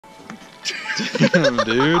Damn,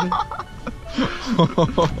 dude.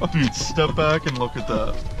 Dude, step back and look at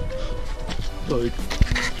that. Like,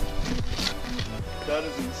 that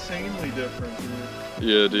is insanely different, dude.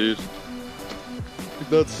 Yeah, dude.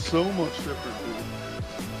 That's so much different,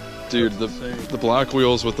 dude. Dude, the black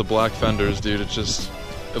wheels with the black fenders, dude, it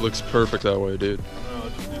looks perfect that way, dude. No, I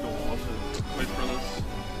just need to wash it. Wait for this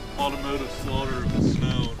automotive slaughter of the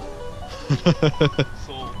snow.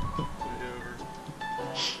 Sold.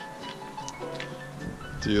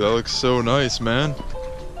 Dude, that looks so nice, man.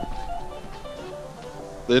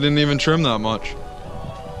 They didn't even trim that much.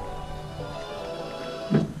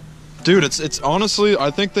 Dude, it's honestly,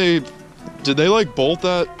 I think did they like bolt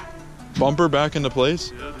that bumper back into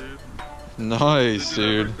place? Yeah, dude. Nice,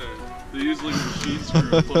 dude. Everything. They use like a machine screw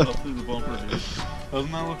to put it up through the bumper, dude.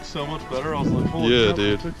 Doesn't that look so much better? I was like, holy yeah, crap,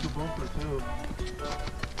 dude. they fixed the bumper too.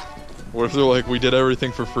 What if they're like, we did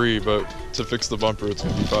everything for free, but to fix the bumper, it's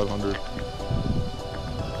gonna be $500. Dude,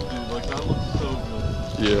 like that looks so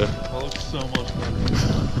good. Yeah. That looks so much better.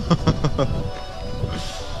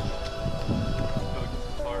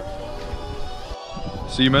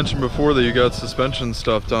 So you mentioned before that you got suspension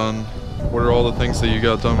stuff done. What are all the things that you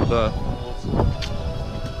got done with that?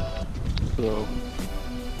 So,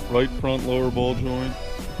 right front lower ball joint,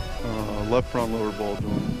 left front lower ball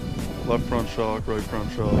joint, left front shock, right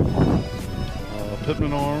front shock,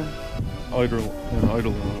 pitman arm, idler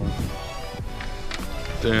arm.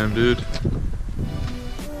 Damn, dude.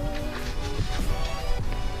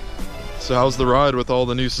 So how's the ride with all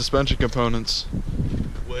the new suspension components?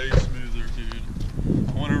 Way smoother, dude.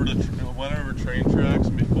 I went over train tracks,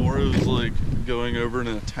 and before it was like going over in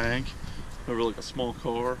a tank, over like a small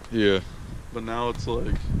car. Yeah. But now it's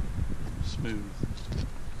like smooth.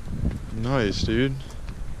 Nice, dude.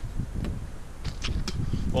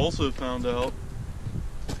 Also found out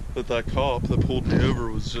that that cop that pulled me over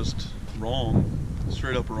was just wrong,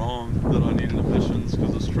 straight up wrong, that I needed emissions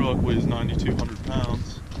because this truck weighs 9,200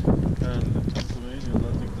 pounds, and in Pennsylvania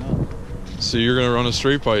that's exempt. So you're gonna run a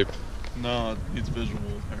straight pipe? No, it needs visual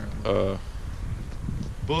apparently.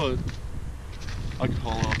 But I could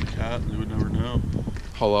haul out the cat and they would never know.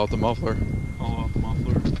 Haul out the muffler. Haul out the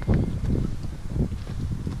muffler.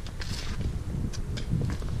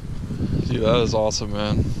 Dude, that is awesome,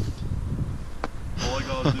 man. All I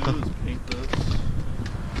gotta do is paint this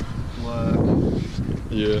black.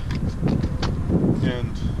 Yeah.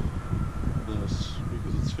 And this,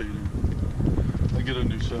 because it's fading. I get a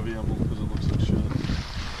new Chevy emblem because it looks like shit.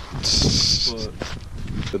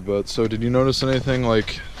 But so did you notice anything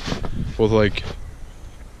like with like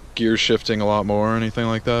gear shifting a lot more or anything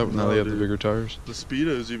like that now they have the bigger tires? The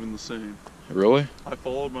Speedo's even the same. Really? I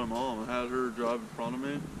followed my mom. I had her drive in front of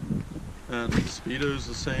me, and the Speedo's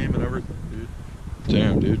the same and everything, dude.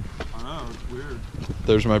 Damn, dude. I know, it's weird.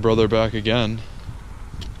 There's my brother back again.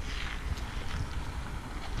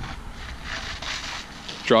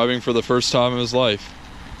 Driving for the first time in his life.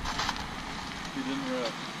 He didn't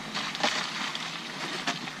wreck.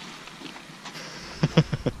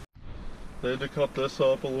 They had to cut this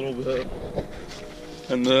up a little bit,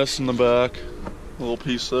 and this in the back, a little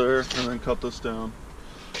piece there, and then cut this down.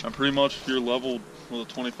 And pretty much if you're leveled with a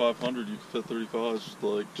 2500, you can fit 35s,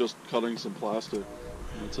 like just cutting some plastic.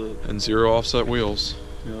 That's it. And zero offset wheels.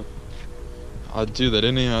 Yeah. Dude, they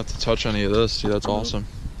didn't even have to touch any of this, dude. That's awesome.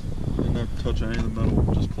 Didn't have to touch any of the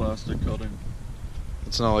metal, just plastic cutting.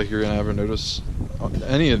 It's not like you're gonna ever notice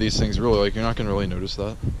any of these things, really. Like, you're not gonna really notice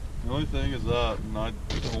that. The only thing is that, and I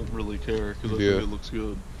don't really care because I think it looks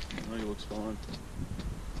good. I think it looks fine.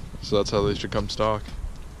 So that's how they should come stock.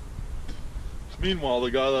 Meanwhile,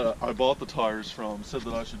 the guy that I bought the tires from said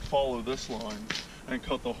that I should follow this line and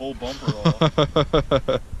cut the whole bumper off.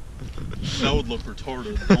 That would look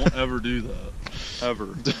retarded. Don't ever do that.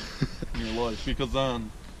 Ever. In your life. Because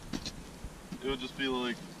then, it would just be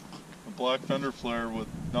like a black fender flare with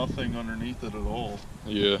nothing underneath it at all.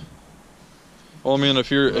 Yeah. Well, I mean, if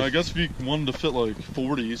you're... I guess if you wanted to fit like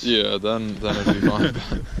 40s. Yeah, then it'd be fine.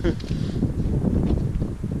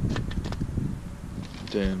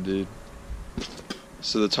 Damn, dude.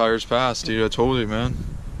 So the tires passed, dude. I told you, man.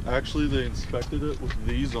 Actually, they inspected it with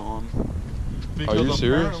these on. Are you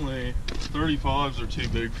serious? Apparently, 35s are too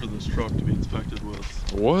big for this truck to be inspected with.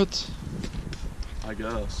 What? I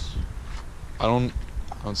guess. I don't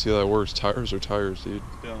see how that works. Tires are tires, dude.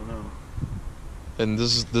 Yeah, I know. And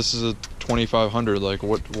this is a 2500. Like,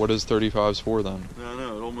 what is 35s for then? Yeah, I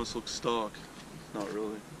know. It almost looks stock. Not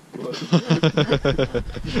really. But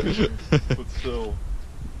still.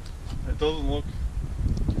 It doesn't look...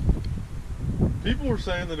 People were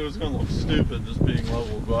saying that it was going to look stupid just being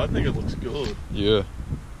leveled, but I think it looks good. Yeah.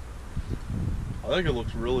 I think it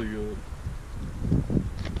looks really good.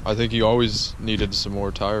 I think you always needed some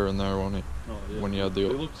more tire in there when Oh, yeah. when you had They the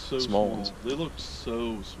looked so small ones. They looked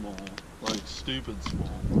so small, like stupid small.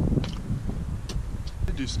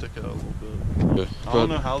 They do stick out a little bit. Yeah, I but don't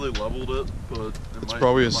know how they leveled it, but it's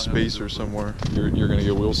probably a spacer somewhere. You're gonna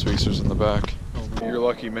get wheel spacers in the back. Oh, You're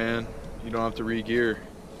lucky, man. You don't have to re-gear.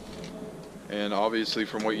 And obviously,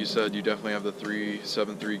 from what you said, you definitely have the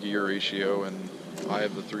 3.73 gear ratio, and I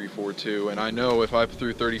have the 3.42. And I know if I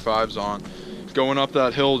threw 35s on, going up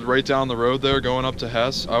that hill right down the road there, going up to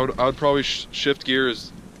Hess, I would probably shift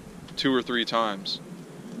gears 2 or 3 times.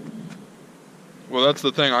 Well, that's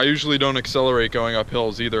the thing. I usually don't accelerate going up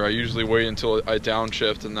hills either. I usually wait until I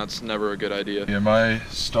downshift, and that's never a good idea. Yeah, my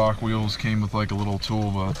stock wheels came with like a little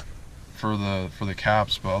tool, but for the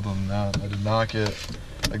caps. But other than that, I did not get.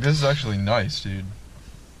 Like, this is actually nice, dude.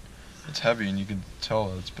 It's heavy, and you can tell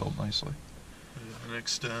that it's built nicely. Yeah, it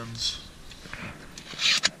extends.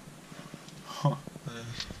 Huh.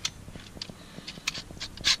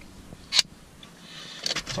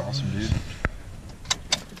 It's awesome, dude.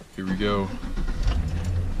 Here we go.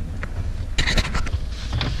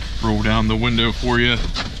 Roll down the window for you.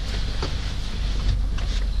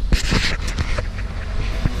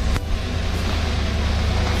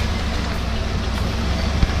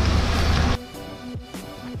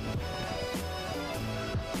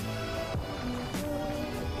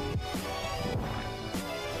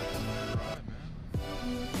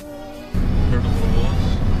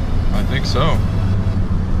 I think so.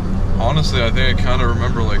 Honestly, I think I kind of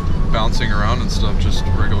remember like bouncing around and stuff, just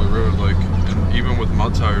regular road, like, and even with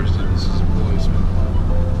mud tires, dude, this is a replacement.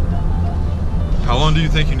 How long do you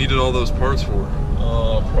think you needed all those parts for?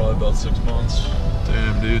 Probably about 6 months.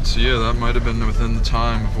 Damn, dude. So yeah, that might have been within the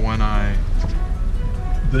time of when I.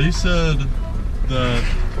 They said that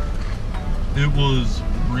it was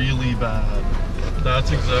really bad.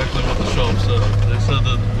 That's exactly what the shop said. They said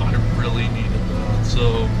that I really needed that.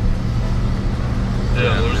 So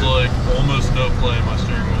yeah, there's like almost no play in my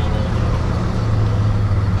steering wheel at all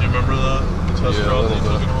now. Do you remember that? The test drive that you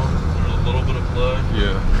took it on? There's a little bit of play.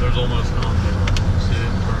 Yeah. There's almost none there. See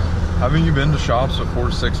it turn. Haven't you been to shops before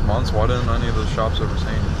 6 months? Why didn't any of those shops ever say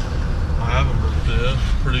anything? I haven't, but yeah,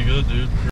 pretty good, dude.